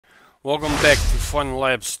Welcome back to Fun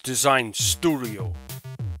Labs Design Studio.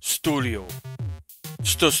 Studio.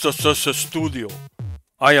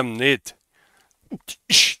 I am Nate.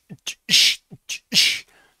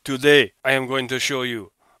 Today I am going to show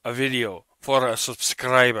you a video for a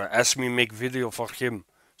subscriber. Asked me make video for him,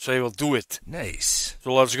 so I will do it. Nice.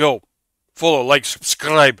 So let's go. Follow, like,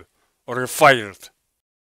 subscribe, or you're fired.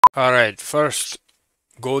 Alright, first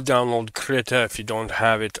go download Krita if you don't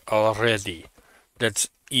have it already. That's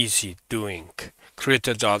easy doing.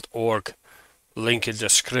 Krita.org, link in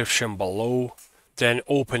description below. Then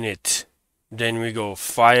open it. Then we go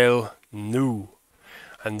File, New.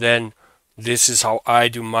 And then this is how I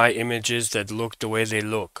do my images that look the way they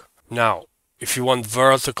look. Now, if you want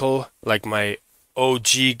vertical, like my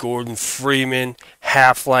OG Gordon Freeman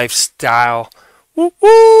Half-Life style, whoop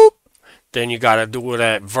whoop, then you gotta do it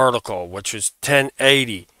at vertical, which is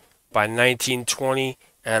 1080 by 1920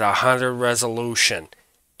 at 100 resolution,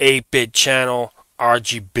 8-bit channel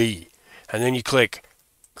RGB, and then you click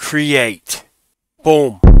Create.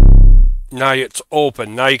 Boom. Now it's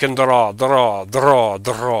open. Now you can draw.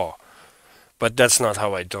 But that's not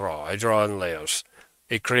how I draw. I draw in layers.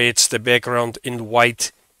 It creates the background in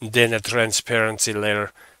white, then a transparency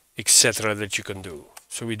layer, etc. that you can do.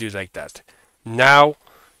 So we do like that. Now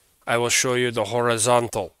I will show you the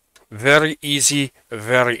horizontal. Very easy,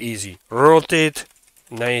 very easy. Rotate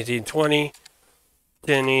 1920,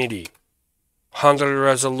 1080, 100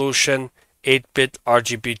 resolution, 8-bit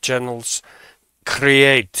RGB channels.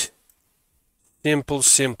 Create.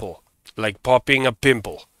 Simple, like popping a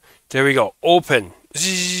pimple. There we go. Open.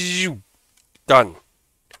 Done.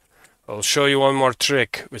 I'll show you one more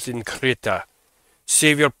trick within Krita.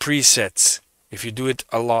 Save your presets if you do it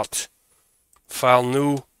a lot. File,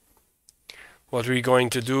 New. What we're going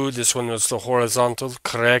to do, this one was the horizontal,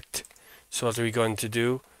 correct? So what we're going to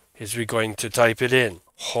do is we're going to type it in.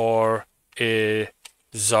 Horizontal.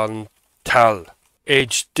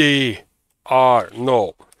 HDR.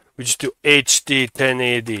 No. We just do HD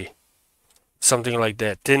 1080. Something like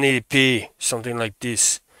that. 1080p. Something like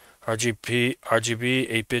this. RGB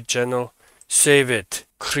 8-bit channel. Save it.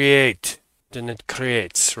 Create. Then it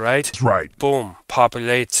creates, right? That's right. Boom.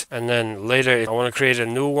 Populates. And then later I want to create a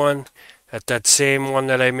new one. At that same one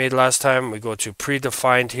that I made last time, we go to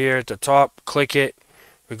predefined here at the top, click it.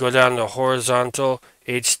 We go down to horizontal,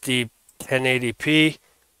 HD 1080p,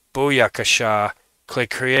 booyakasha,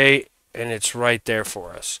 click create, and it's right there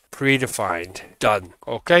for us. Predefined, done.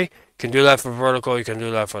 Okay? You can do that for vertical, you can do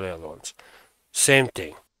that for the other ones. Same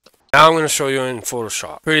thing. Now I'm going to show you in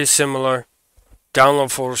Photoshop. Pretty similar. Download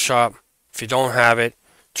Photoshop. If you don't have it,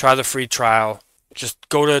 try the free trial. Just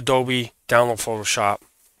go to Adobe, download Photoshop.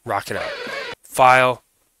 Rock it out. File,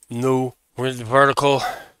 New, with vertical.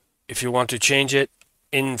 If you want to change it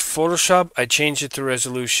in Photoshop, I change it to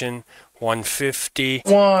resolution 150.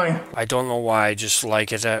 Why? I don't know why, I just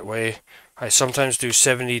like it that way. I sometimes do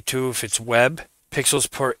 72 if it's web. Pixels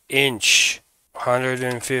per inch,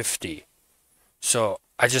 150. So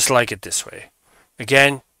I just like it this way.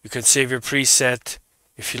 Again, you can save your preset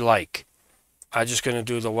if you like. I'm just going to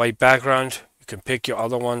do the white background. You can pick your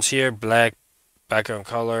other ones here, black, background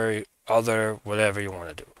color, other, whatever you want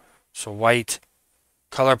to do. So white,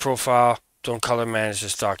 color profile, don't color manage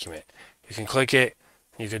this document. You can click it,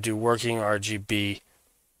 you can do working RGB.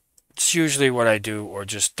 It's usually what I do, or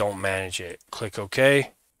just don't manage it. Click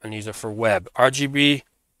OK, and these are for web. RGB,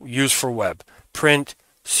 use for web. Print,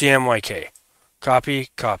 CMYK. Copy,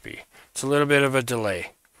 copy. It's a little bit of a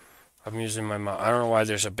delay. I'm using my mouse. I don't know why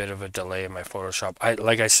there's a bit of a delay in my Photoshop.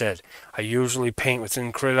 Like I said, I usually paint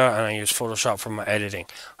within Krita and I use Photoshop for my editing.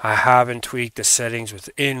 I haven't tweaked the settings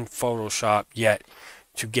within Photoshop yet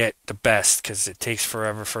to get the best because it takes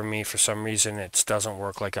forever for me. For some reason, it doesn't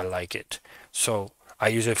work like I like it. So I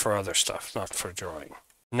use it for other stuff, not for drawing.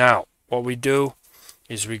 Now, what we do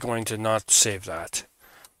is we're going to not save that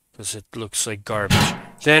because it looks like garbage.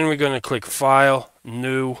 Then we're going to click File,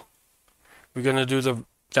 New. We're going to do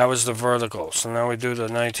that was the vertical. So now we do the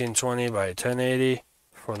 1920 by 1080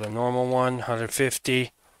 for the normal one,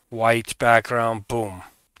 150, white background, boom,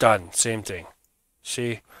 done, same thing.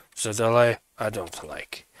 See, it's a delay I don't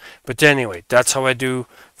like. But anyway, that's how I do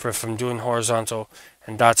if I'm doing horizontal,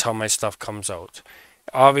 and that's how my stuff comes out.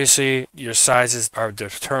 Obviously, your sizes are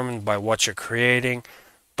determined by what you're creating,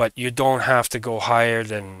 but you don't have to go higher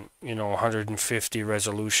than, 150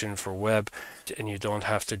 resolution for web, and you don't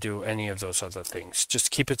have to do any of those other things.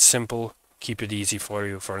 Just keep it simple, keep it easy for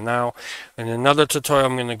you for now. In another tutorial,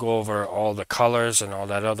 I'm going to go over all the colors and all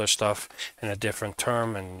that other stuff in a different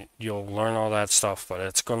term, and you'll learn all that stuff, but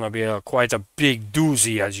it's going to be quite a big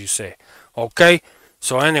doozy, as you say. Okay?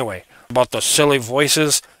 So anyway, about the silly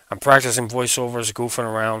voices, I'm practicing voiceovers, goofing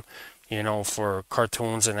around, you know, for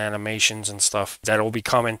cartoons and animations and stuff. That'll be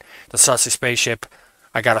coming. The Sussy Spaceship,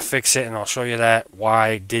 I gotta fix it, and I'll show you that.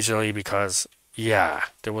 Why digitally? Because, yeah,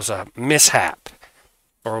 there was a mishap.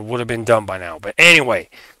 Or it would have been done by now. But anyway,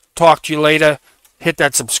 talk to you later. Hit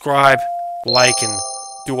that subscribe, like, and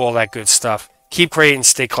do all that good stuff. Keep creating,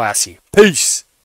 stay classy. Peace.